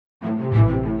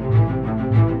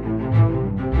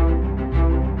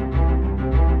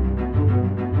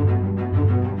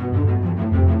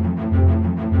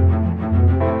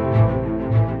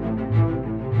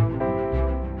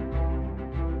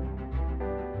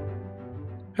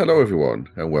Hello, everyone,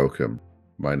 and welcome.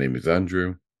 My name is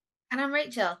Andrew, And I'm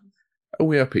Rachel. and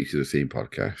we are Picture the Scene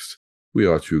podcast. We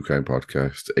are a true crime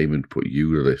podcast aiming to put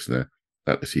you, the listener,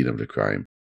 at the scene of the crime.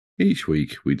 Each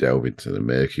week, we delve into the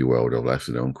murky world of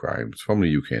lesser-known crimes from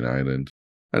the UK and Ireland,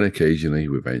 and occasionally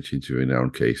we venture into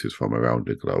renowned cases from around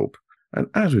the globe. And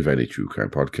as with any true crime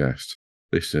podcast,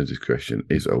 listener discretion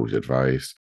is always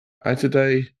advised. And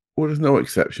today, well, there's no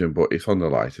exception, but it's on the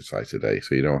lighter side today,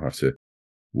 so you don't have to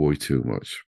worry too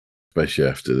much, especially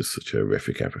after such a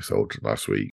horrific episode last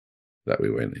week that we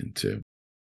went into.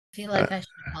 I feel Uh, like I should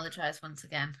apologize once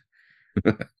again.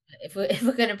 If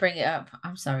we're gonna bring it up,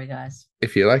 I'm sorry, guys.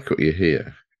 if you like what you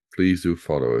hear, please do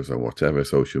follow us on whatever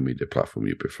social media platform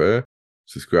you prefer.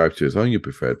 Subscribe to us on your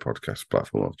preferred podcast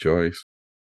platform of choice.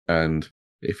 And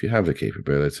if you have the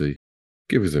capability,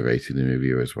 give us a rating and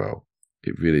review as well.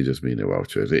 It really does mean the world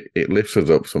to us. It lifts us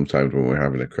up sometimes when we're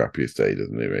having a crappiest day,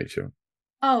 doesn't it, Rachel?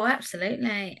 Oh,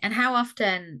 absolutely. And how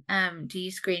often do you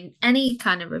screen any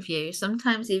kind of review?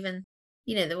 Sometimes even,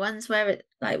 the ones where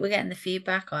we're getting the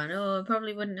feedback on, oh, I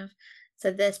probably wouldn't have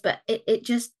said this, but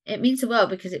it means the world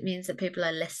because it means that people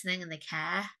are listening and they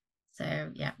care.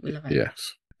 So yeah, we love it.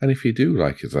 Yes. And if you do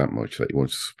like us that much that you want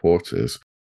to support us,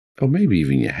 or maybe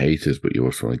even you hate us, but you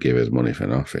also want to give us money for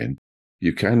nothing,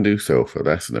 you can do so for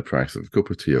less than the price of a cup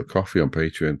of tea or coffee on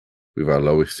Patreon, with our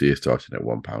lowest tier starting at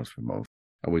 £1 per month.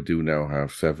 And we do now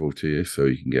have several tiers, so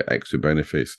you can get extra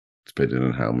benefits depending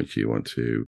on how much you want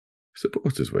to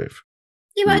support us with.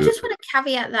 Yeah, but I We, just want to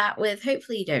caveat that with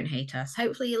hopefully you don't hate us.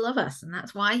 Hopefully you love us, and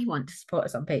that's why you want to support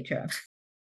us on Patreon.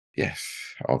 yes,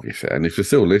 obviously. And if you're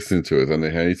still listening to us and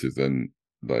they hate us, then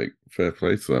fair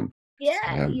play to them.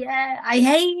 Yeah, Um, yeah. I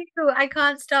hate you. I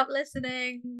can't stop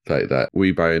listening. like that,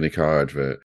 we buy any car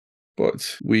advert.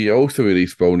 But we also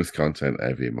release bonus content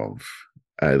every month.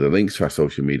 The links to our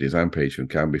social medias and Patreon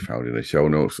can be found in the show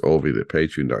notes or via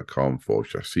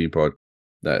patreon.com/scenepod.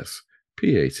 That's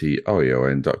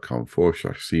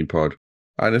patreon.com/scenepod.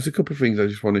 And there's a couple of things I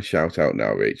just want to shout out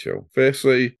now, Rachel.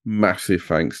 Firstly, massive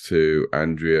thanks to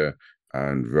Andrea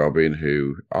and Robin,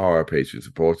 who are our Patreon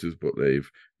supporters, but they've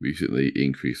recently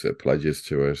increased their pledges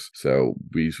to us. So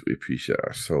we appreciate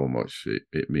that so much.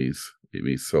 It means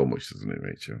so much, doesn't it,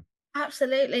 Rachel?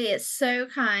 Absolutely. It's so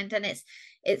kind, and it's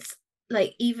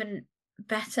like even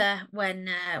better when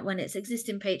it's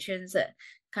existing patrons that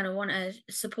kind of want to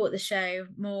support the show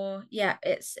more. Yeah,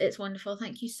 it's wonderful.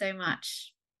 Thank you so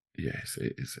much. Yes,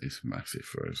 it's massive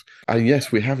for us. And yes,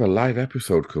 we have a live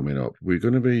episode coming up. We're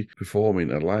going to be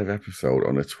performing a live episode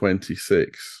on the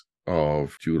 26th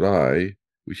of July,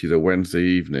 which is a Wednesday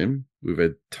evening, with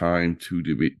a time to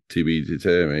be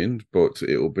determined, but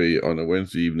it will be on a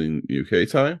Wednesday evening UK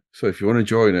time. So if you want to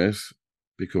join us,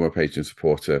 become a Patreon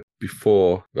supporter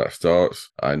before that starts,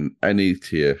 and any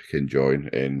tier can join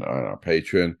in on our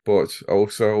Patreon. But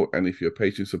also, and if you're a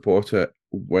Patreon supporter,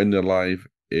 when the live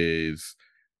is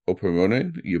up and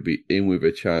running, you'll be in with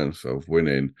a chance of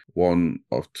winning one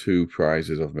of two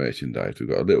prizes of merchandise. We've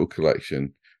got a little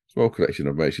collection, small collection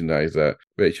of merchandise that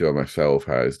Rachel and myself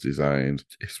has designed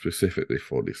specifically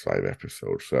for this live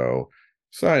episode. So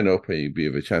sign up and you'll be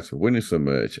with a chance of winning some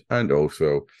merch, and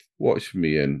also watch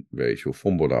me and Rachel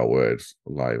fumble our words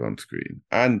live on screen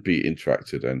and be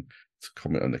interacted and to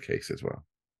comment on the case as well.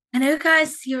 I know,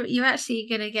 guys, you're actually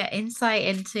gonna get insight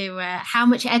into how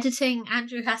much editing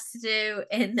Andrew has to do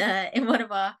in one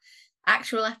of our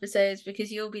actual episodes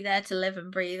because you'll be there to live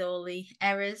and breathe all the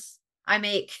errors I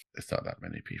make. It's not that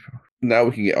many people. Now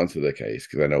we can get onto the case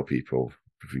because I know people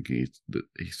thinking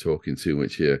he's talking too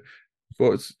much here.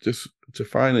 But just to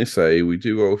finally say, we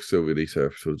do also release our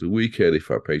episodes a week early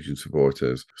for our Patreon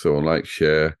supporters. So unlike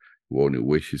Cher, who only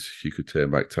wishes she could turn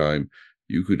back time,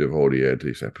 you could have already heard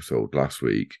this episode last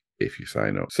week if you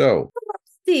sign up. So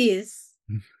These.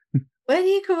 Where do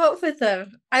you come up with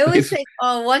them? I always it's think,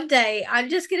 oh, one day I'm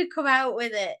just gonna come out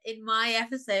with it in my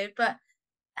episode, but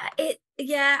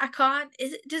yeah, I can't.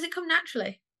 Does it come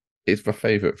naturally? it's my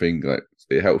favourite thing. Like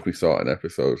it helps me start an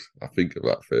episode. I think of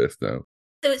that first now.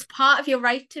 So it's part of your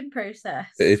writing It is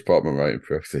process. part of my writing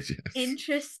process, yes.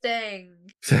 Interesting.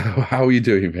 So how are you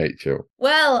doing, Rachel?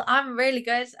 Well, I'm really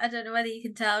good. I don't know whether you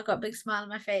can tell. I've got a big smile on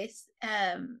my face.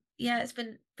 Yeah, it's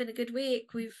been a good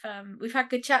week. We've had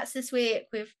good chats this week.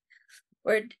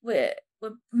 We're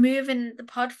moving the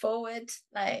pod forward.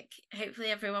 Like hopefully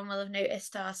everyone will have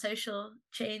noticed our social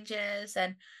changes,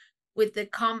 and with the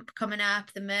comp coming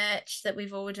up, the merch that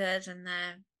we've ordered, and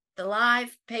the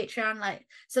live Patreon, like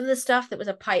some of the stuff that was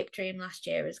a pipe dream last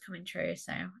year is coming true.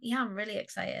 So yeah, I'm really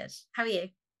excited. How are you?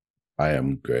 I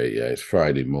am great. Yeah, it's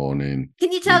Friday morning.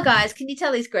 Can you tell, guys? Can you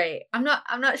tell he's great? I'm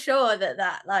not sure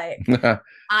that like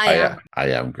I am. I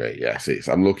am great. Yes,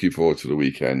 I'm looking forward to the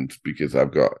weekend because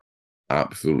I've got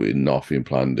absolutely nothing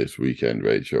planned this weekend,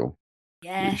 Rachel.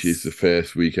 Which is the Yes.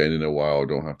 first weekend in a while I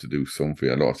don't have to do something.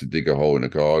 I don't have to dig a hole in the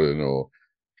garden or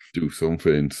do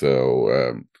something.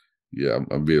 So yeah,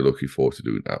 I'm really looking forward to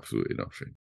doing absolutely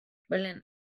nothing. Brilliant.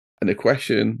 And the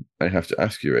question I have to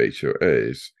ask you, Rachel,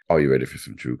 is: are you ready for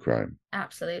some true crime?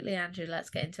 Absolutely, Andrew.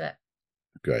 Let's get into it.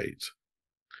 Great.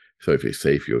 So if it's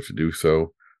safe for you to do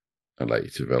so, I'd like you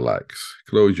to relax,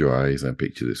 close your eyes, and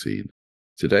picture the scene.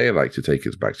 Today, I'd like to take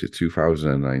us back to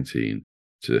 2019,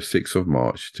 to the 6th of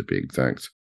March to be exact,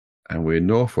 and we're in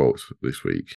Norfolk this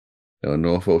week. Now,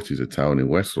 Norfolk is a town in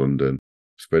West London,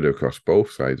 spread across both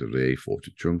sides of the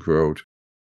A40 trunk road.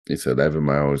 It's 11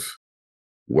 miles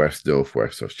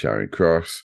west-northwest of Charing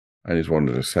Cross, and is one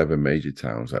of the 7 major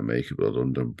towns that make up the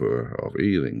London Borough of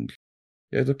Ealing.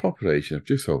 It has a population of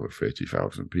just over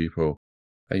 30,000 people,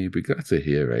 and you'll be glad to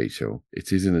hear, Rachel,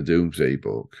 it is in the Doomsday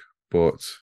Book, but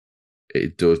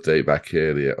it does date back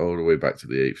earlier, all the way back to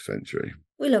the 8th century.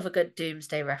 We love a good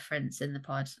doomsday reference in the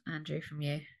pod, Andrew, from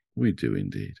you. We do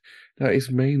indeed. Now, it's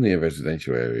mainly a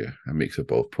residential area, a mix of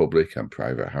both public and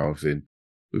private housing,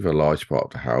 with a large part of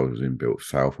the housing built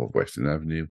south of Western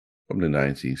Avenue from the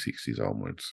 1960s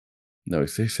onwards. Now,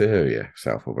 it's this area,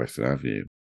 south of Western Avenue,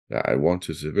 that I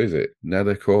wanted to visit.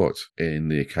 Nether Court in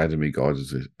the Academy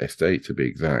Gardens estate, to be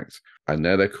exact. And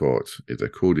Nether Court is a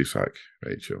cul-de-sac,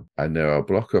 Rachel. And there are a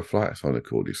block of flats on the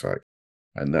cul-de-sac.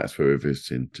 And that's where we're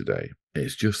visiting today.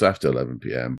 It's just after 11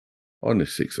 p.m. on the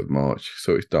 6th of March,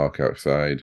 so it's dark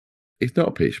outside. It's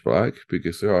not pitch black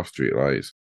because there are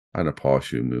streetlights and a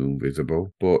partial moon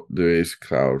visible, but there is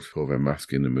cloud cover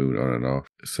masking the moon on and off.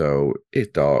 So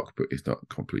it's dark, but it's not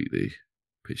completely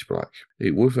pitch black.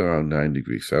 It was around 9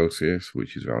 degrees Celsius,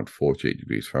 which is around 48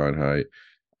 degrees Fahrenheit,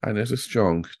 and there's a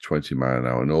strong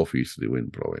 20-mile-an-hour northeasterly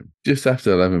wind blowing. Just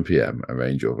after 11 p.m, a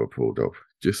Range Rover pulled up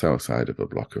just outside of a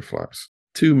block of flats.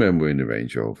 2 men were in the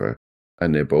Range Rover,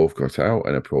 and they both got out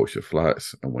and approached the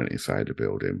flats and went inside the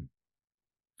building.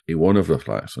 In one of the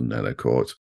flats on Nether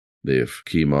Court lived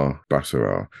Kemar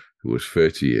Bassarar, who was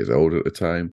 30 years old at the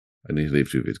time, and he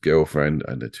lived with his girlfriend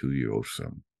and a 2-year-old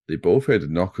son. They both heard a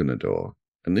knock on the door,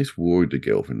 and this worried the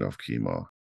girlfriend of Kemar,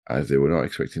 as they were not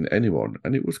expecting anyone,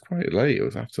 and it was quite late. It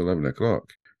was after 11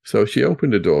 o'clock. So she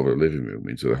opened the door of the living room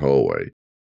into the hallway,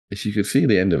 and she could see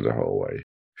the end of the hallway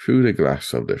through the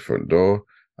glass of the front door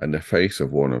and the face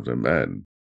of one of the men.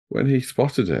 When he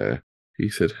spotted her, he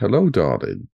said, "Hello,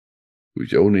 darling,"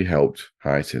 which only helped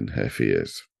heighten her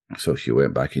fears. So she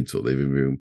went back into the living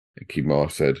room, and Kemar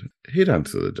said he'd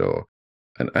answer the door.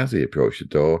 And as he approached the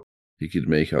door, he could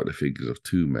make out the figures of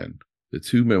 2 men. The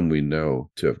 2 men we know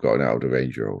to have gotten out of the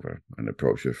Range Rover and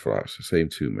approached the flats, the same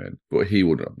 2 men, but he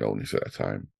wouldn't have known this at the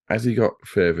time. As he got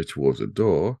further towards the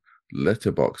door, the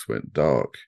letterbox went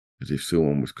dark, as if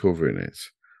someone was covering it.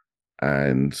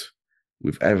 And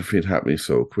with everything happening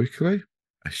so quickly,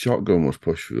 a shotgun was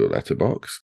pushed through the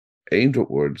letterbox, aimed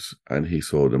upwards, and he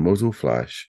saw the muzzle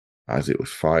flash as it was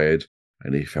fired,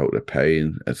 and he felt the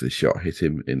pain as the shot hit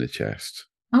him in the chest.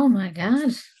 Oh my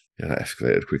God. Yeah, that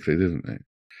escalated quickly, didn't it?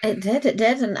 It did.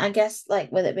 And I guess,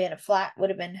 like, with it being a flat, would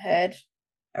have been heard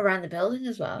around the building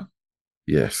as well.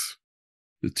 Yes.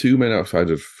 The 2 men outside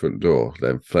the front door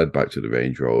then fled back to the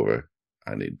Range Rover,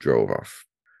 and it drove off.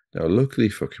 Now, luckily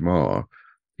for Kemar,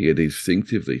 he had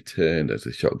instinctively turned as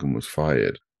the shotgun was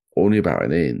fired, only about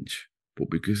an inch, but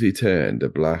because he turned, the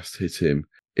blast hit him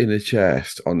in the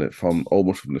chest from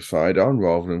almost from the side on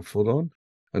rather than full on,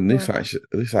 and this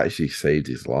actually saved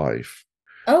his life.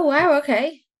 Oh wow,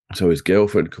 okay. So his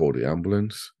girlfriend called the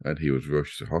ambulance, and he was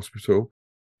rushed to hospital,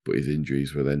 but his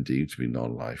injuries were then deemed to be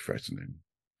non-life-threatening.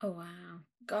 Oh wow,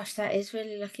 gosh, that is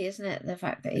really lucky, isn't it? The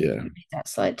fact that he made that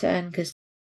slight turn, because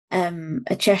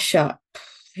a chest shot,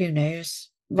 who knows?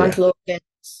 Vital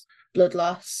organs, blood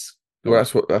loss. Well,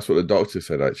 that's what the doctor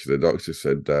said, actually. The doctor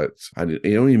said that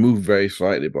he only moved very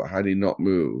slightly, but had he not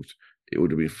moved, it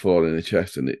would have been full in the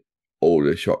chest, and all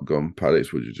the shotgun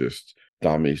pellets would have just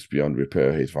damaged beyond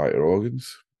repair his vital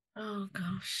organs. Oh,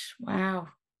 gosh. Wow.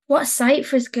 What a sight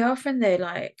for his girlfriend, though.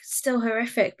 Like, still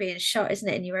horrific being shot, isn't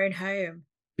it, in your own home?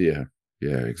 Yeah,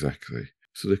 exactly.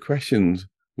 So the questions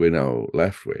we're now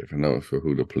left with, and not for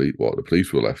what the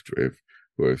police were left with,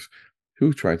 was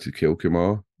who tried to kill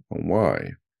Kemar and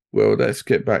why? Well, let's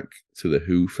get back to the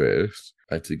who first.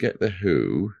 And to get the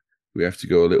who, we have to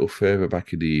go a little further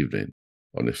back in the evening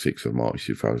on the 6th of March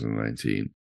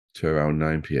 2019 to around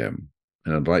 9 p.m.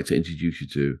 And I'd like to introduce you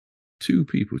to 2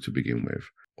 people to begin with.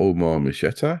 Omar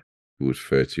Macheta, who was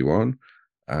 31,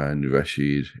 and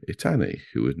S3E10,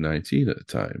 who was 19 at the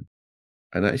time.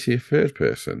 And actually a third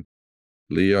person,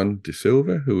 Leon De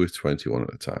Silva, who was 21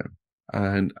 at the time.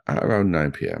 And at around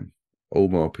 9 p.m,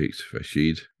 Omar picked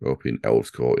Rashid up in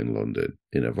Earls Court in London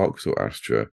in a Vauxhall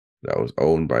Astra that was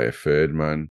owned by a third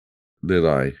man,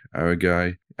 Lilai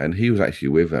Aragai, and he was actually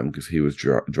with them because he was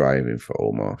driving for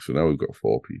Omar. So now we've got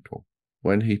 4 people.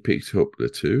 When he picked up the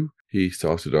two, he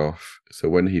started off. So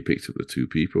when he picked up the 2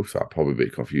 people, so that's probably a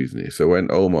bit confusing here. So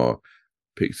when Omar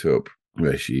picked up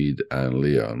Rashid and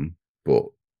Leon, but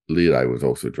Lilai was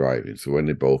also driving. So when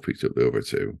they both picked up the other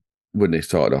 2, when they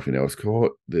started off in Earls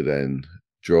Court, they then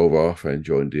drove off and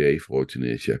joined the A40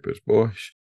 near Shepherd's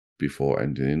Bush before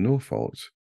ending in Norfolk.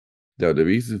 Now, the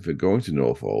reason for going to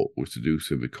Norfolk was to do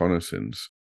some reconnaissance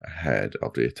ahead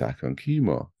of the attack on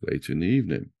Kemar later in the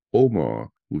evening. Omar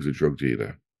was a drug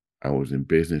dealer and was in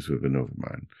business with another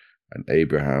man, an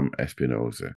Abraham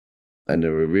Espinosa. And they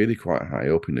were really quite high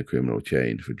up in the criminal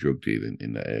chain for drug dealing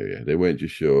in that area. They weren't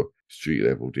just your street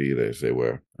level dealers. They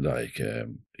were like,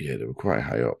 they were quite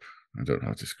high up. I don't know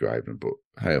how to describe them, but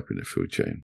high up in the food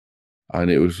chain. And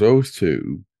it was those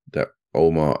 2, that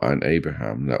Omar and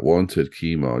Abraham, that wanted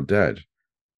Kemar dead.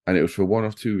 And it was for one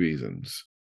of 2 reasons.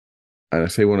 And I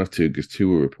say one of 2 because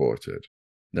 2 were reported.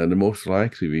 Now, the most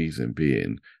likely reason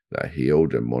being that he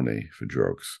owed them money for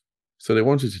drugs. So they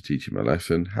wanted to teach him a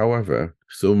lesson. However,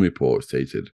 some reports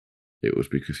stated it was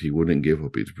because he wouldn't give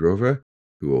up his brother,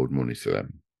 who owed money to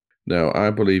them. Now, I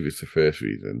believe it's the first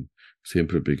reason,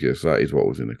 simply because that is what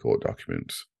was in the court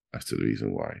documents as to the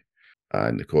reason why.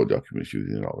 And the court documents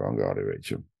usually not wrong, are they,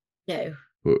 Rachel? No.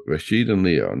 But Rashid and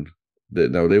Leon, they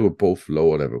were both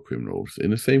lower level criminals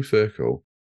in the same circle,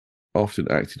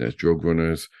 often acting as drug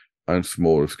runners and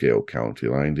smaller scale county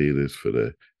line dealers for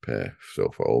the pair, so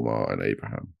for Omar and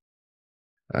Abraham.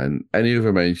 And any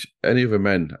other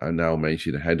men are now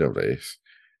mentioned ahead of this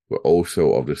were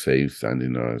also of the same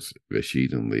standing as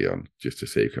Rashid and Leon, just to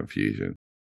save confusion.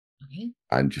 Okay.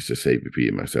 And just to save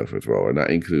repeating myself as well. And that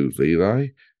includes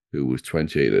Lilai, who was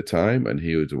 28 at the time, and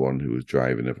he was the one who was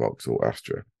driving the Vauxhall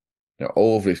Astra. Now,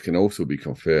 all of this can also be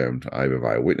confirmed either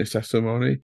via witness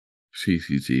testimony,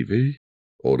 CCTV,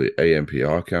 or the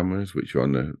ANPR cameras, which are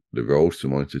on the roads to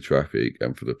monitor traffic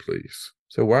and for the police.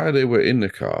 So while they were in the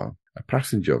car, a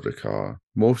passenger of the car,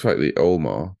 most likely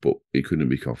Omar, but it couldn't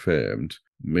be confirmed,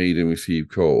 made and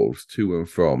received calls to and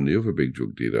from the other big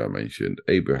drug dealer I mentioned,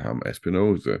 Abraham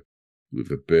Espinosa,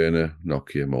 with a burner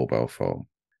Nokia mobile phone.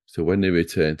 So when they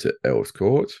returned to Earls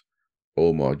Court,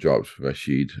 Omar dropped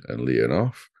Rashid and Leon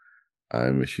off,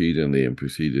 and Rashid and Leon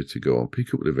proceeded to go and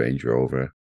pick up the Range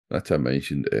Rover that I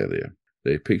mentioned earlier.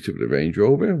 They picked up the Range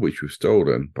Rover, which was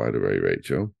stolen, by the way,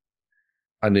 Rachel,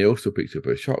 and they also picked up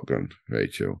a shotgun,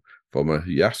 Rachel, from a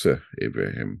Yasser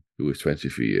Ibrahim, who was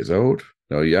 23 years old.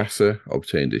 Now, Yasser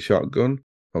obtained a shotgun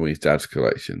from his dad's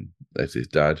collection, as his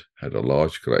dad had a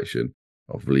large collection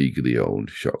of legally owned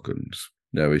shotguns.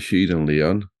 Now, Rashid and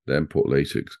Leon then put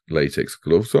latex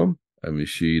gloves on, and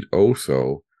Rashid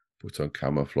also put on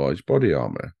camouflage body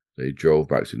armor. They drove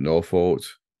back to Norfolk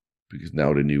because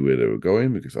now they knew where they were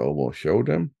going because I almost showed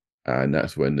them, and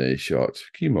that's when they shot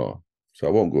Kemar. So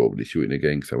I won't go over the shooting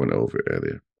again because I went over it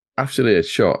earlier. After they had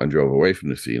shot and drove away from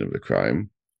the scene of the crime,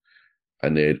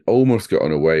 and they had almost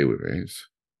gotten away with it,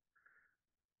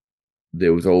 they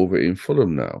was over in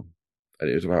Fulham now, and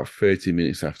it was about 30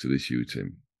 minutes after the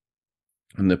shooting.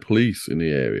 And the police in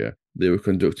the area, they were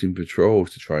conducting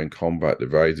patrols to try and combat the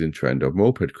rising trend of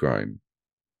moped crime,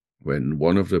 when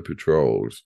one of the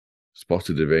patrols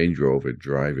spotted the Range Rover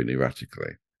driving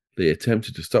erratically. They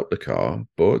attempted to stop the car,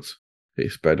 but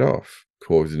it sped off,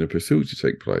 causing a pursuit to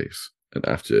take place. And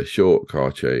after a short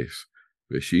car chase,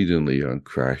 Rashid and Leon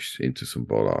crashed into some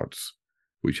bollards,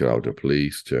 which allowed the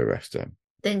police to arrest them.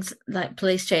 Things like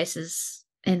police chases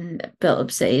in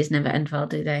built-up cities never end well,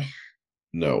 do they?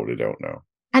 No, they don't know.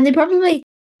 And they probably,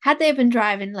 had they been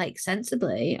driving like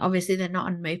sensibly, obviously they're not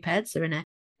on mopeds, they're in a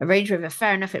Range Rover.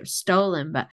 Fair enough, it was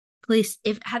stolen, but police,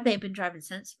 had they been driving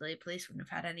sensibly, police wouldn't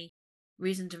have had any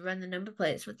reason to run the number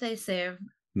plates, would they? So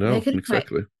no, they could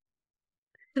exactly.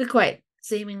 Could have quite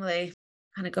seemingly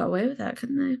kind of got away with that,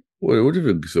 couldn't they? Well, it would have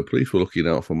been because the police were looking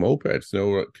out for mopeds,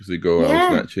 because they go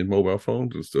around snatching mobile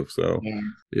phones and stuff. So,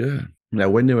 yeah. Now,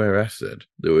 when they were arrested,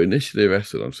 they were initially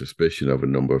arrested on suspicion of a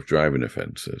number of driving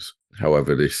offences.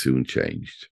 However, this soon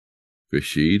changed.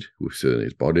 Rashid was still in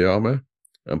his body armour,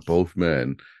 and both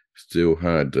men still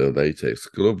had latex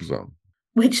gloves on.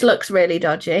 Which looks really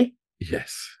dodgy.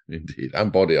 Yes, indeed.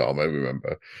 And body armour,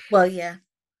 remember. Well, yeah.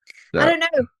 Now,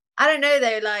 I don't know,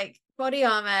 though, like, body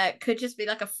armour could just be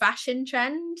like a fashion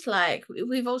trend. Like,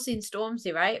 we've all seen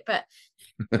Stormzy, right? But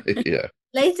yeah.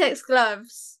 Latex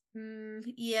gloves.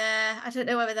 Yeah, I don't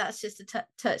know whether that's just a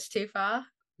touch too far.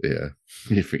 Yeah,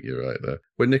 you think you're right there.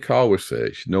 When the car was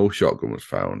searched, no shotgun was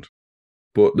found.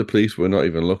 But the police were not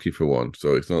even looking for one,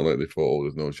 so it's not like they thought, oh,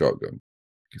 there's no shotgun.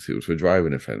 Because it was for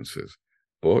driving offences.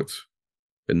 But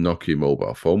a Nokia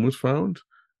mobile phone was found,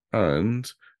 and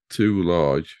two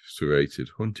large serrated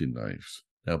hunting knives.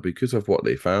 Now, because of what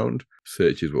they found,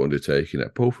 searches were undertaken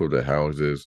at both of their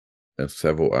houses, and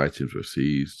several items were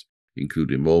seized,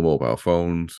 including more mobile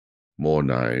phones, more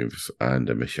knives, and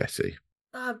a machete.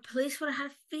 Oh, police would have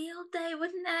had a field day,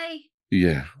 wouldn't they?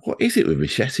 Yeah, what is it with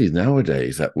machetes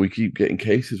nowadays that we keep getting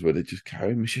cases where they're just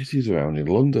carrying machetes around in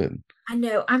London? I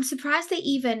know. I'm surprised they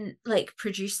even like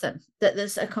produce them. That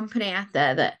there's a company out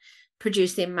there that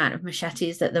produce the amount of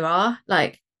machetes that there are.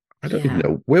 Like, I don't even yeah.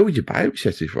 know. Where would you buy a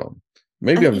machete from?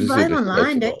 Maybe I'm You just buy them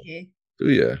online, don't collectible. you? Do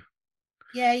you?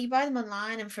 Yeah, you buy them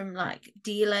online and from like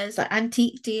dealers, like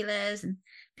antique dealers and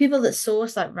people that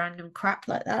source like random crap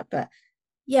like that. But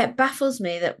yeah, it baffles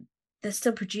me that they're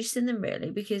still producing them really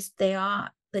because they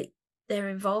are like their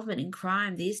involvement in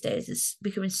crime these days is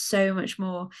becoming so much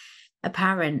more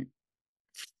apparent.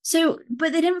 So,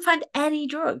 but they didn't find any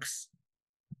drugs.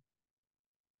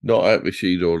 Not at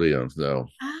Rashid or Leon's, no.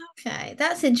 Okay,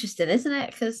 that's interesting, isn't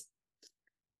it? Because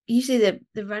usually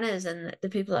the runners and the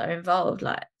people that are involved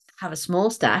like have a small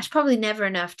stash, probably never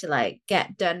enough to like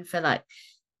get done for like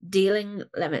dealing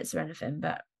limits or anything,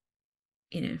 but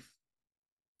you know,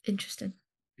 interesting.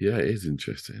 Yeah, it is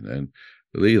interesting. And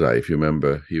Levi, if you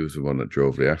remember, he was the one that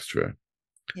drove the Astra.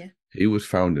 Yeah. He was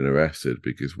found and arrested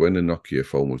because when the Nokia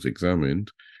phone was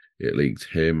examined, it linked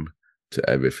him to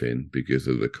everything because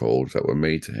of the calls that were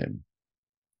made to him.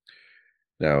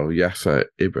 Now, Yasser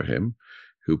Ibrahim,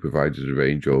 who provided the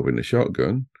Range Rover and the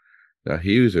shotgun, now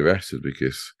he was arrested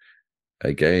because,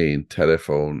 again,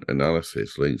 telephone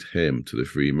analysis linked him to the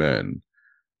three men,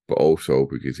 but also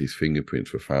because his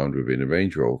fingerprints were found within the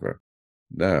Range Rover.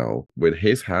 Now, when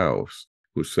his house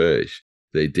was searched,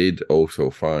 they did also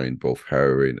find both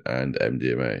heroin and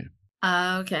MDMA.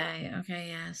 Okay. Okay.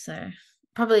 Yeah. So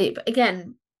probably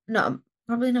again, not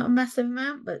probably not a massive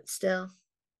amount, but still.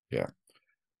 Yeah.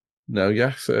 Now,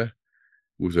 Yasser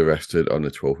was arrested on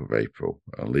the 12th of April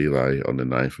and Levi on the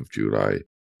 9th of July.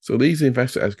 So these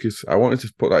investigators, because I wanted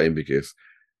to put that in because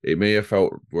it may have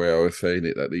felt where I was saying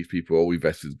it that these people all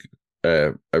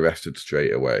arrested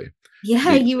straight away.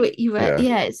 Yeah, you were. Yeah,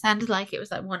 Yeah, it sounded like it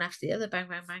was like one after the other, bang,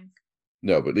 bang, bang.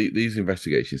 no, but these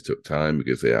investigations took time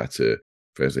because they had to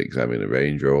first examine the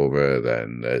Range Rover,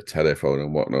 then the telephone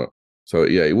and whatnot. So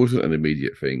yeah, it wasn't an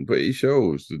immediate thing, but it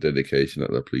shows the dedication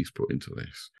that the police put into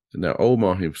this. Now,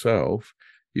 Omar himself,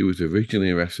 he was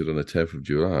originally arrested on the 10th of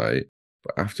July,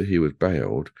 but after he was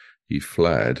bailed, he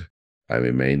fled and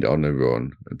remained on the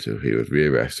run until he was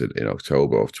rearrested in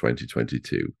October of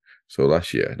 2022. So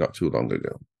last year, not too long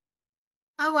ago.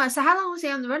 Oh wow! So how long was he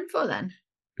on the run for then?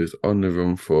 He was on the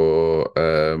run for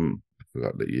I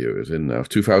forgot the year it was in now,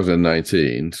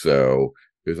 2019. So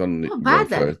he was on the Not run bad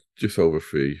for then. just over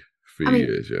three I mean,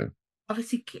 years, yeah.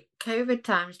 obviously COVID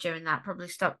times during that probably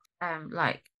stopped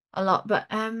like a lot, but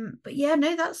yeah,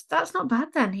 no, that's not bad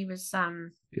then. He was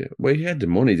Yeah. Well, he had the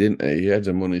money, didn't he? He had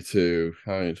the money to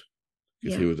hide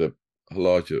because he yeah. was a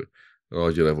larger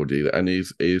level dealer. And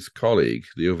his colleague,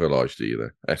 the other large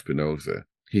dealer, Espinosa,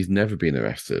 he's never been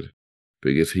arrested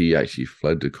because he actually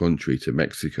fled the country to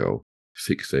Mexico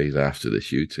 6 days after the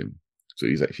shooting. So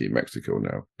he's actually in Mexico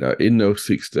now. Now, in those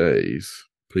 6 days,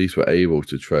 police were able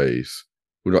to trace,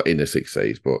 well, not in the 6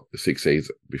 days, but the 6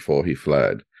 days before he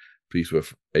fled, police were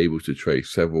able to trace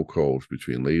several calls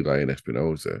between Levi and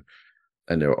Espinosa.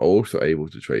 And they were also able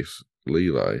to trace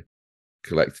Levi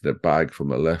collecting a bag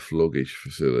from a left luggage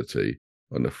facility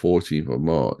on the 14th of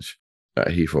March at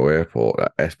Heathrow Airport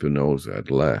that Espinosa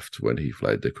had left when he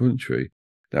fled the country.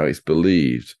 Now, it's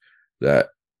believed that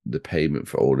the payment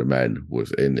for all the men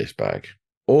was in this bag.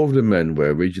 All of the men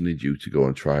were originally due to go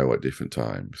on trial at different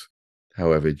times.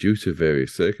 However, due to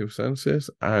various circumstances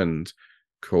and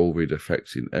COVID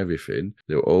affecting everything,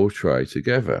 they were all tried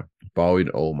together, barring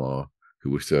Omar,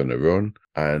 who was still on the run.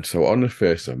 And so on the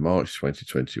 1st of March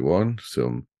 2021,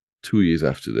 some 2 years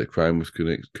after the crime was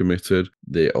committed,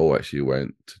 they all actually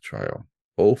went to trial.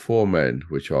 All four men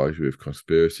were charged with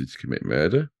conspiracy to commit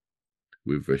murder,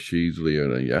 with Rashid,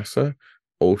 Leon, and Yasser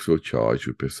also charged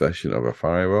with possession of a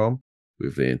firearm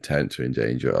with the intent to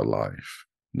endanger a life.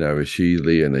 Now, Rashid,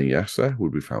 Leon, and Yasser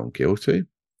would be found guilty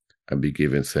and be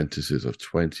given sentences of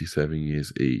 27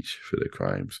 years each for the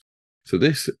crimes. So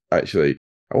this actually,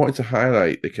 I wanted to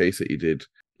highlight the case that you did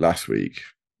last week.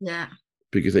 Yeah.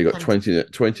 Because they got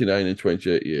 29 and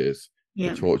 28 years for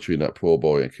Yeah. torturing that poor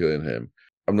boy and killing him.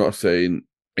 I'm not saying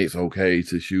it's okay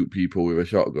to shoot people with a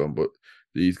shotgun, but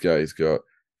these guys got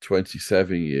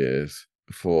 27 years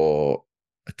for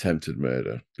attempted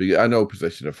murder. I know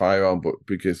possession of firearm, but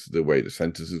because of the way the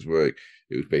sentences work,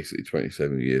 it was basically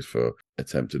 27 years for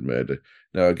attempted murder.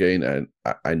 Now, again,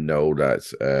 I know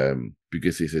that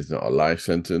because this is not a life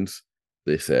sentence,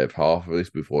 they serve half of this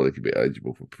before they can be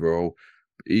eligible for parole.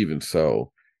 But even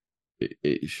so,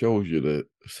 it shows you the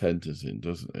sentencing,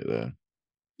 doesn't it? There.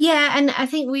 Yeah, and I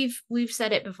think we've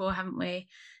said it before, haven't we?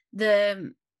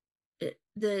 The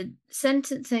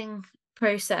sentencing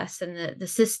process and the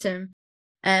system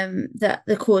that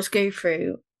the courts go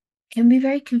through can be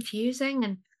very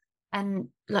confusing, and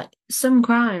like some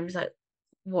crimes, like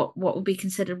what would be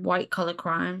considered white collar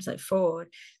crimes like fraud,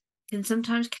 can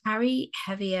sometimes carry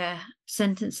heavier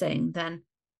sentencing than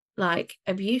like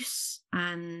abuse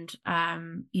and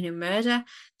murder.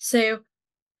 So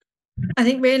I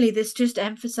think really this just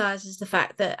emphasizes the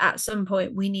fact that at some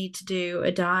point we need to do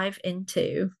a dive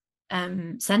into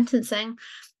sentencing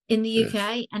in the Yes.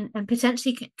 UK, and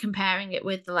potentially comparing it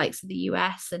with the likes of the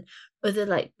US and other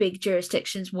like big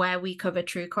jurisdictions where we cover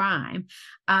true crime,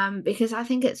 because I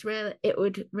think it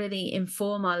would really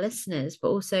inform our listeners, but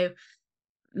also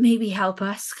maybe help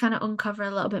us kind of uncover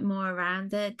a little bit more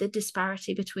around the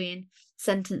disparity between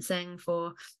sentencing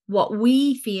for what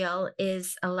we feel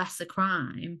is a lesser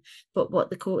crime, but what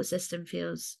the court system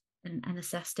feels and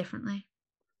assess differently.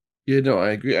 Yeah, no,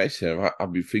 I agree. Actually,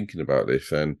 I've been thinking about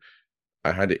this, and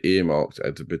I had it earmarked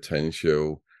as a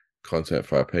potential content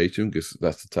for our Patreon because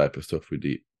that's the type of stuff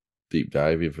we deep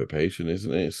dive in for Patreon,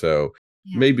 isn't it? So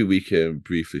Yeah. maybe we can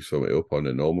briefly sum it up on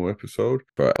a normal episode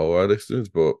for all our listeners,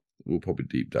 but we'll probably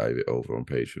deep dive it over on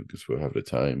Patreon because we'll have the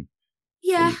time and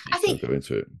Yeah, the detail to go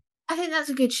into it. I think that's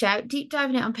a good shout. Deep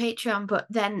diving it on Patreon, but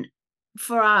then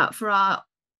for our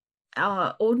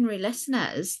ordinary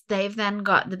listeners, they've then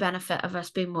got the benefit of us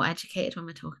being more educated when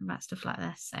we're talking about stuff like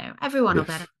this. So everyone will Yes.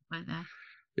 benefit, won't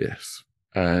they? Yes.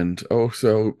 And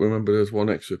also, remember, there's one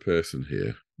extra person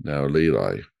here. Now,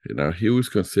 Levi. Now, he was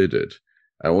considered.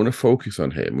 I want to focus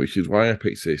on him, which is why I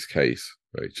picked this case,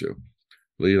 Rachel.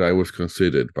 Levi was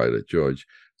considered by the judge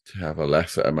to have a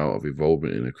lesser amount of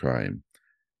involvement in the crime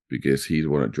because he's the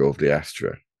one that drove the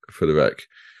Astra for the wreck.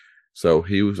 So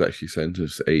he was actually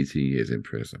sentenced to 18 years in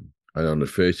prison. And on the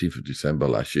 13th of December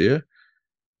last year,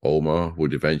 Omar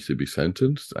would eventually be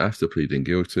sentenced after pleading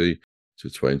guilty to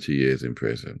 20 years in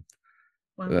prison.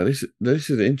 Wow. Now, this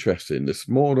is interesting. The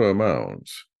smaller amount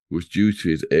was due to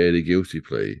his early guilty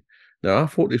plea. Now, I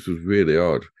thought this was really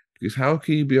odd because how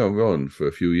can you be on run for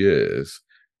a few years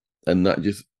and that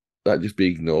just be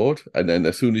ignored? And then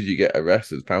as soon as you get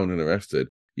arrested, found and arrested,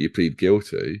 you plead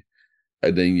guilty,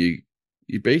 and then you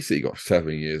basically got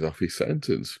 7 years off his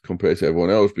sentence compared to everyone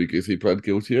else because he pled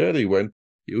guilty early when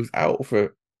he was out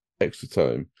for extra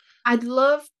time. I'd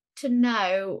love to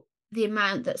know the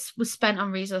amount that was spent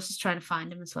on resources trying to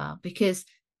find him as well, because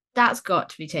that's got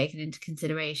to be taken into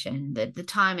consideration. The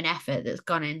time and effort that's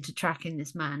gone into tracking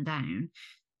this man down.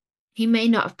 He may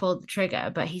not have pulled the trigger,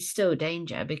 but he's still a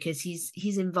danger because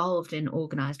he's involved in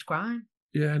organized crime.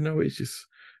 Yeah, no, I just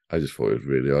thought it was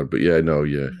really odd. But yeah, no,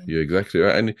 you're exactly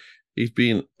right. And he's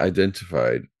been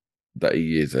identified that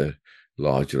he is a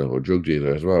large level drug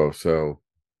dealer as well. So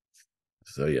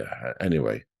yeah,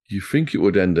 anyway, you think it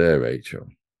would end there, Rachel,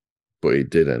 but it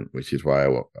didn't, which is why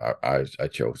I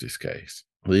chose this case.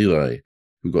 Levi,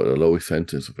 who got the lowest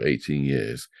sentence of 18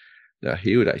 years, now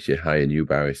he would actually hire new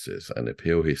barristers and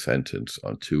appeal his sentence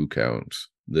on 2 counts.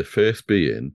 The first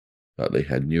being that they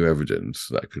had new evidence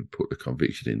that could put the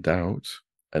conviction in doubt,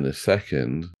 and the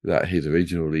second that his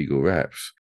original legal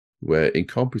reps were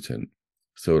incompetent,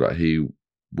 so that he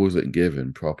wasn't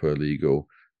given proper legal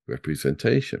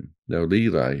representation. Now,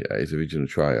 Levi, at his original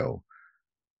trial,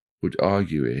 would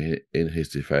argue in his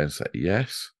defense that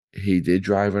yes, he did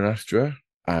drive an Astra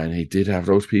and he did have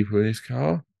those people in his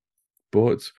car,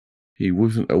 but he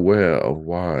wasn't aware of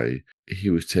why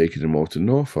he was taking them all to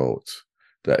Norfolk,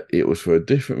 that it was for a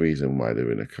different reason why they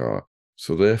were in a car.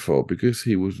 So therefore, because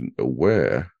he wasn't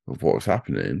aware of what was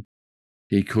happening,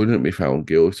 he couldn't be found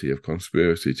guilty of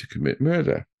conspiracy to commit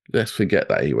murder. Let's forget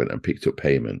that he went and picked up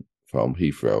payment from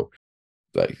Heathrow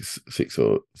like 6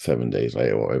 or 7 days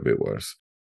later, whatever it was.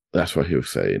 That's what he was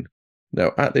saying.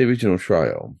 Now, at the original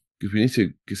trial,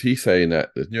 because he's saying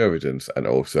that there's new evidence and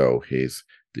also his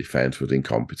defense was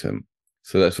incompetent.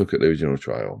 So let's look at the original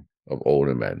trial of all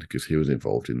the men, because he was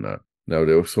involved in that. Now,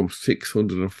 there were some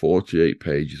 648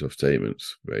 pages of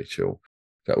statements, Rachel,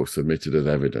 that were submitted as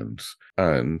evidence,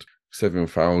 and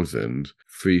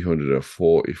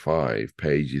 7,345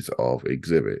 pages of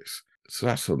exhibits. So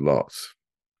that's a lot.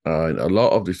 And a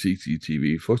lot of the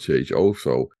CCTV footage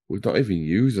also was not even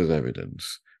used as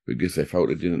evidence because they felt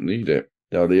they didn't need it.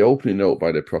 Now, the opening note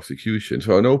by the prosecution,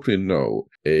 so an opening note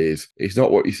is, it's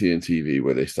not what you see on TV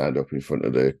where they stand up in front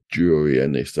of the jury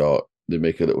and they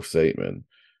make a little statement.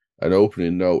 An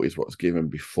opening note is what's given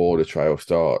before the trial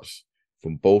starts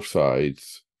from both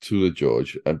sides to the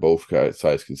judge, and both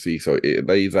sides can see. So it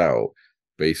lays out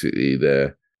basically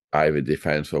the either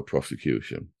defense or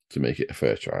prosecution to make it a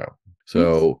fair trial.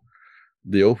 So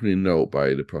the opening note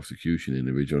by the prosecution in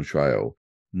the original trial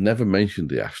never mentioned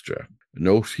the Astra.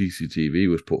 No CCTV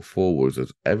was put forward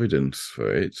as evidence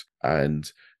for it, and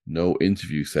no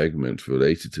interview segments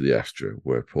related to the Astra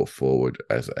were put forward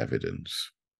as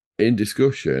evidence. In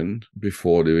discussion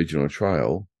before the original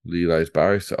trial, Levi's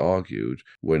barrister argued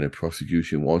when a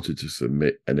prosecution wanted to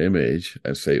submit an image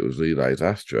and say it was Levi's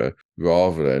Astra,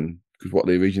 rather than, because what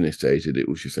they originally stated, it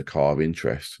was just a car of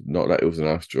interest, not that it was an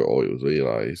Astra or it was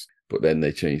Levi's, but then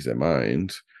they changed their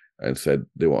mind and said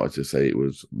they wanted to say it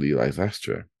was Levi's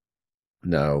Astra.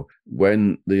 Now,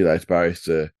 when Levi's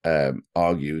barrister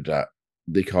argued that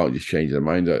they can't just change their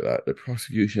mind like that, the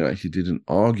prosecution actually didn't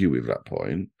argue with that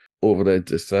point, other than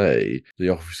to say the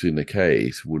officer in the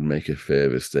case would make a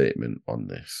further statement on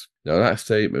this. Now, that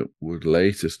statement would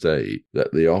later state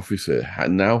that the officer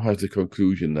now has the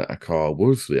conclusion that a car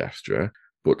was the Astra,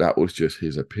 but that was just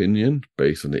his opinion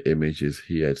based on the images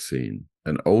he had seen.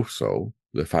 And also,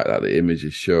 the fact that the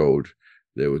images showed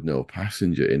there was no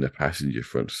passenger in the passenger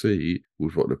front seat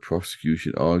was what the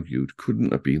prosecution argued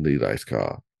couldn't have been Levi's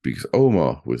car, because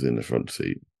Omar was in the front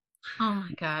seat. Oh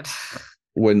my God.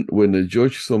 When the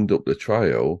judge summed up the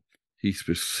trial, he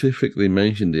specifically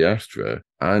mentioned the Astra,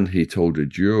 and he told the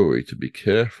jury to be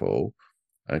careful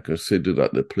and consider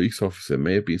that the police officer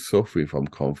may have been suffering from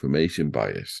confirmation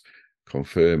bias,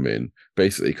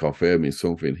 basically confirming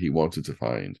something he wanted to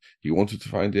find. He wanted to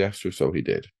find the Astra, so he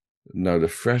did. Now, the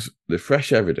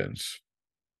fresh evidence,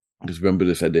 because remember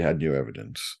they said they had new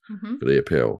evidence for the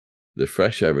appeal. The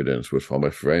fresh evidence was from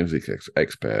a forensic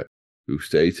expert who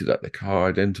stated that the car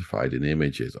identified in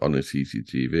images on the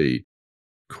CCTV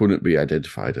couldn't be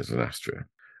identified as an Astra,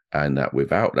 and that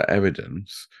without that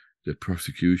evidence, the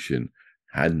prosecution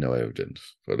had no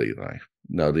evidence for Levi.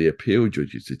 Now, the appeal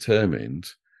judges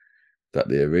determined that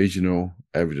the original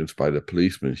evidence by the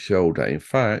policeman showed that, in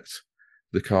fact,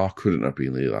 the car couldn't have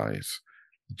been Levi's,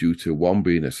 due to one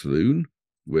being a saloon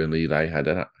where Levi had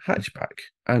a hatchback,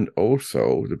 and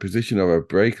also the position of a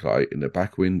brake light in the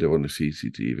back window on the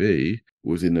CCTV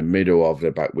was in the middle of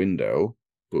the back window,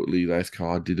 but Levi's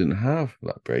car didn't have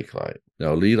that brake light.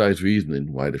 Now, Levi's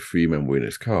reasoning why the three men were in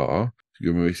his car, you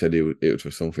remember he said it was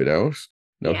for something else?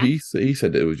 No, he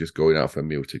said that it was just going out for a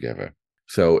meal together.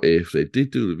 So if they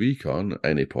did do the recon at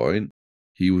any point,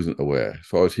 he wasn't aware. As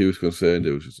far as he was concerned,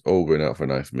 it was just all going out for a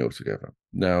nice meal together.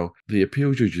 Now, the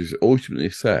appeal judges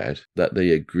ultimately said that they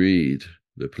agreed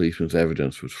the policeman's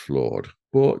evidence was flawed,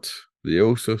 but they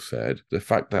also said the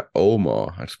fact that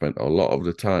Omar had spent a lot of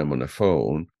the time on the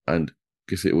phone, and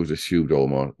because it was assumed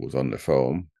Omar was on the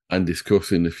phone, and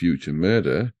discussing the future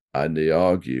murder, and they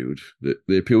argued, that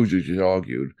the appeal judges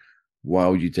argued, why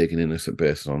would you take an innocent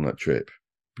person on that trip?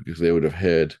 Because they would have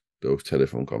heard those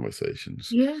telephone conversations.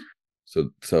 Yeah.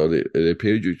 So the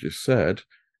appeal judges said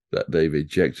that they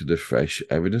rejected the fresh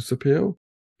evidence appeal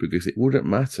because it wouldn't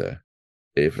matter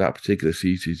if that particular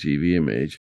CCTV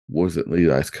image wasn't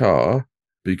Levi's car,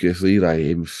 because Levi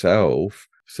himself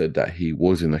said that he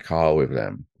was in the car with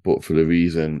them, but for the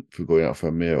reason for going out for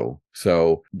a meal.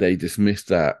 So they dismissed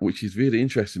that, which is really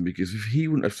interesting, because if he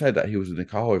wouldn't have said that he was in the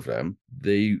car with them,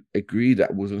 they agreed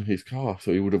that wasn't his car,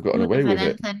 so he would have gotten away with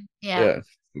it. Yeah.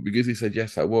 But because he said,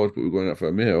 yes, I was, but we're going out for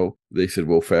a meal, they said,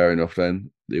 well, fair enough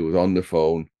then. It was on the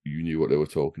phone. You knew what they were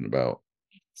talking about.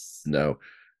 Now,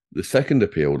 the second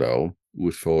appeal, though,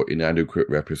 was for inadequate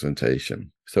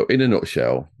representation. So in a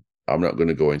nutshell, I'm not going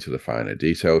to go into the finer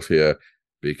details here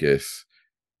because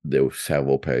they were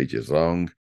several pages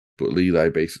long, but Levi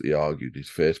basically argued his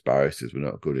first barristers were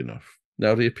not good enough.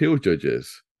 Now, the appeal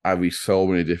judges, I read so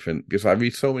many different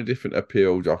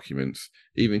appeal documents,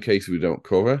 even cases we don't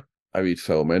cover. I read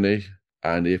so many,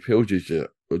 and the appeal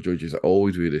judges are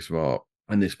always really smart,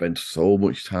 and they spend so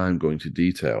much time going to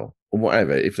detail. And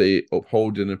whatever, if they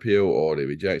uphold an appeal or they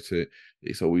reject it,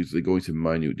 it's always they go into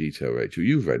minute detail, Rachel.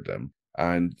 You've read them.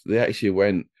 And they actually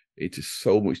went into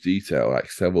so much detail,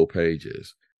 like several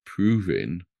pages,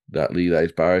 proving that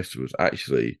Levi's barrister was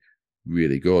actually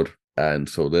really good. And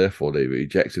so therefore they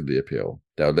rejected the appeal.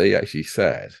 Now they actually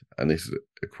said, and this is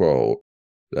a quote,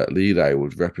 that Levi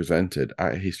was represented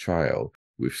at his trial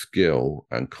with skill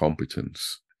and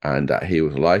competence, and that he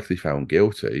was likely found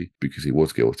guilty because he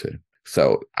was guilty.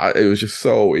 So it was just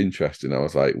so interesting. I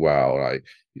was like, wow, like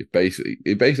it basically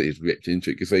just ripped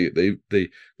into it because they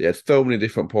had so many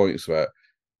different points that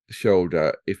showed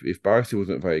that if Barrister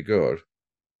wasn't very good,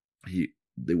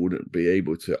 they wouldn't be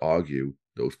able to argue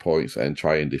those points and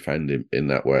try and defend him in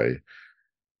that way.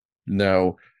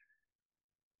 Now,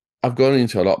 I've gone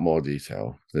into a lot more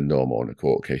detail than normal on the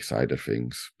court case side of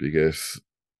things because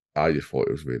I just thought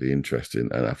it was really interesting,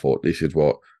 and I thought this is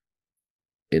what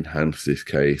enhanced this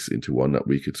case into one that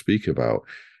we could speak about.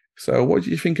 So, what do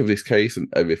you think of this case and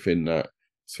everything that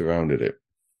surrounded it?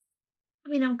 I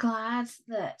mean, I'm glad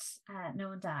that no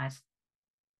one died.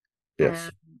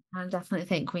 Yes. I definitely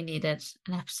think we needed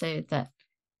an episode that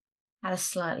had a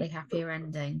slightly happier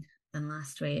ending than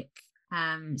last week.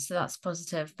 So that's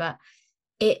positive. But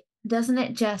it doesn't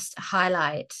it just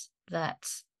highlight that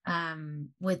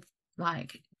with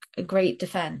like a great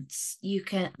defense,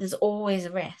 there's always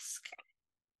a risk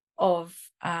of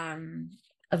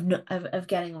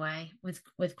getting away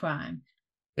with crime.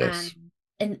 And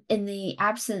Yes. in the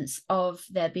absence of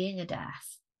there being a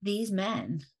death, these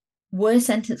men were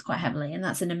sentenced quite heavily, and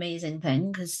that's an amazing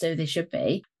thing because so they should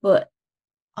be. But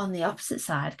on the opposite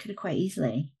side, could have quite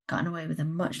easily gotten away with a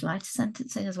much lighter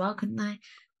sentencing as well, couldn't they?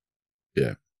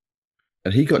 Yeah.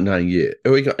 And he got 9 years.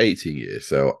 Oh, he got 18 years.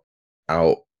 So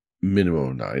out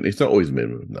minimum of nine. It's not always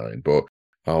minimum of nine, but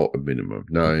out a minimum of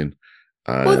nine.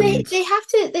 Well, And they have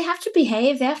to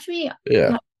behave. They have to be yeah,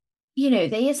 like,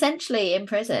 they essentially in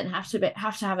prison have to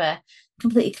have a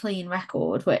completely clean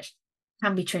record, which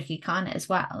can be tricky, can't it, as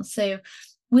well? So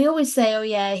we always say, oh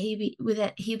yeah, he'll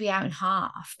be out in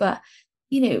half, but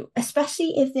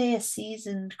especially if they're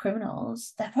seasoned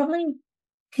criminals, they're probably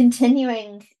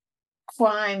continuing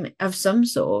crime of some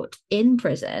sort in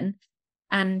prison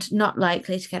and not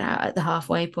likely to get out at the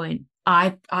halfway point.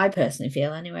 I personally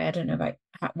feel anyway. I don't know about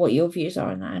what your views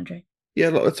are on that, Andrew. yeah,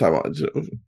 a lot of the time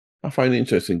I find it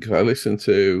interesting because I'm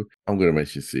going to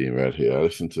mention Seeing Red here. I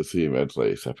listened to Seeing Red's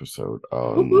latest episode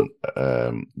on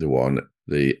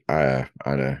the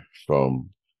Anna from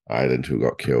Ireland who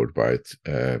got killed by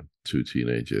two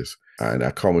teenagers. And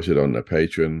I commented on the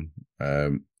Patreon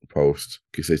post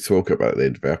because they talk about at the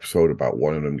end of the episode about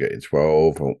one of them getting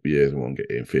 12 years and one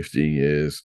getting 15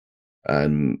 years.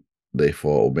 And they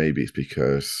thought, well, maybe it's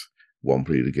because one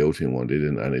pleaded guilty and one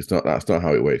didn't. And that's not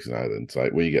how it works in Ireland. It's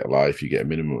like when you get life, you get a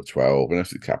minimum of 12,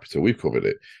 unless it's capital. We've covered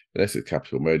it. Unless it's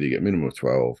capital murder, you get a minimum of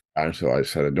 12. And so I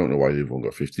said, I don't know why everyone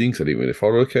got 15 because I didn't really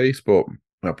follow the case. But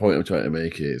my point I'm trying to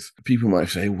make is people might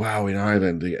say, wow, in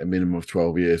Ireland, they get a minimum of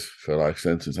 12 years for a life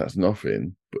sentence. That's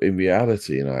nothing. But in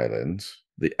reality, in Ireland,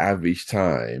 the average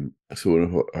time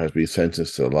someone who has been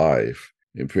sentenced to life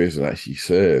in prison actually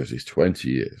serves is 20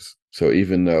 years. So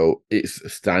even though it's a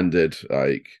standard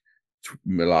like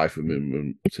life a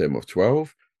minimum term of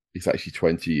 12, it's actually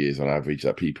 20 years on average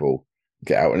that people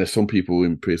get out. And there's some people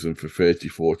in prison for 30,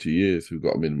 40 years who've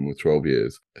got a minimum of 12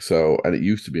 years. So, and it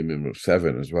used to be a minimum of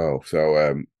 7 as well.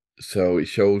 So it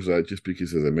shows that just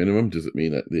because there's a minimum doesn't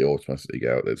mean that they automatically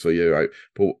get out there. So you're right.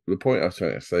 But the point I was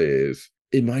trying to say is,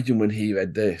 imagine when he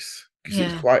read this, because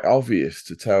it's quite obvious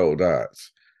to tell that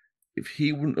if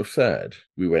he wouldn't have said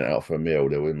we went out for a meal,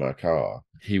 they were in my car,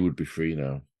 he would be free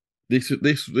now. This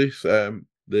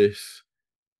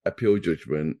appeal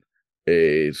judgment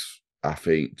is, I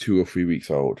think, 2 or 3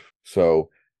 weeks old. So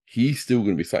he's still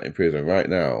going to be sat in prison right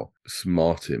now,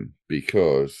 smarting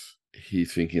because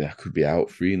he's thinking I could be out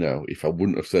free now. If I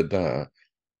wouldn't have said that,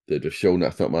 they'd have shown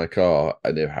that's not my car,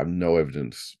 and they have no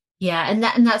evidence. Yeah, and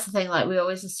that's the thing. Like we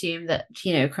always assume that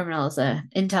criminals are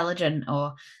intelligent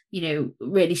or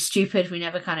really stupid. We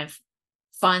never kind of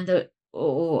find the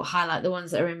or highlight the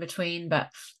ones that are in between. But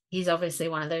he's obviously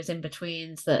one of those in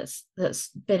betweens that's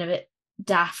been a bit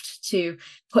daft to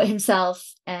put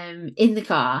himself in the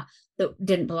car that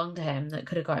didn't belong to him that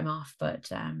could have got him off. But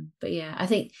yeah, I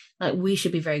think like we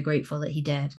should be very grateful that he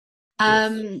did.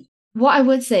 Yes. What I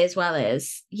would say as well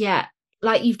is, yeah,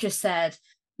 like you've just said,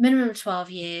 minimum of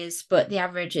 12 years, but the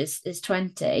average is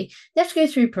 20. They have to go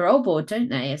through parole board, don't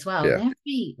they, as well? Yeah. They have to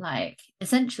be like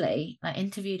essentially like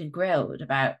interviewed and grilled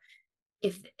about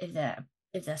if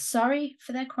they're sorry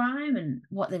for their crime and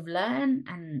what they've learned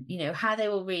and how they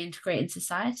will reintegrate in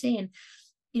society.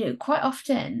 And quite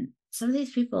often some of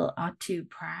these people are too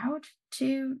proud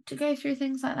to go through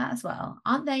things like that as well,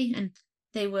 aren't they? And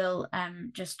they will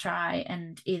just try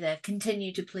and either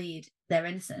continue to plead their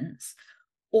innocence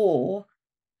or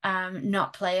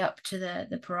not play up to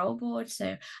the parole board.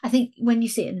 So I think when you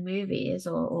see it in the movies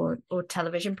or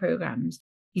television programs,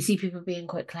 you see people being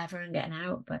quite clever and getting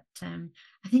out. But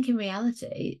I think in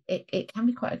reality, it can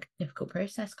be quite a difficult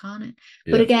process, can't it?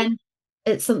 But Yeah. again,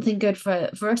 it's something good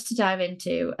for us to dive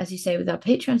into, as you say, with our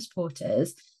Patreon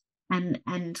supporters, and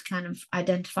kind of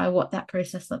identify what that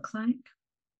process looks like.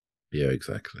 Yeah,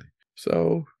 exactly.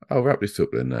 So I'll wrap this up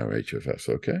then now, Rachel, if that's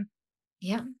okay.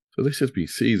 Yeah. So this has been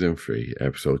season 3,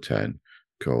 episode 10,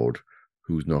 called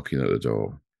Who's Knocking at the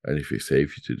Door? And if it's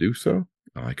safe for you to do so,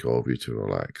 I call you to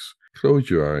relax. Close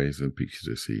your eyes and picture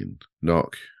the scene.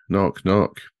 Knock, knock,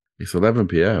 knock. It's 11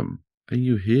 p.m. and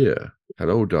you hear,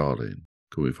 "Hello, darling,"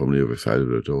 coming from the other side of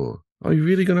the door. Are you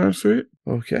really going to answer it?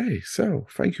 Okay, so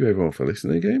thank you everyone for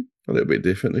listening again. A little bit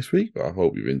different this week, but I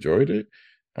hope you've enjoyed it.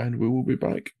 And we will be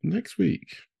back next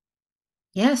week.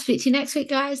 Yeah, speak to you next week,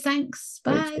 guys. Thanks.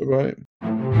 Thanks, Bye.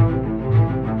 bye-bye.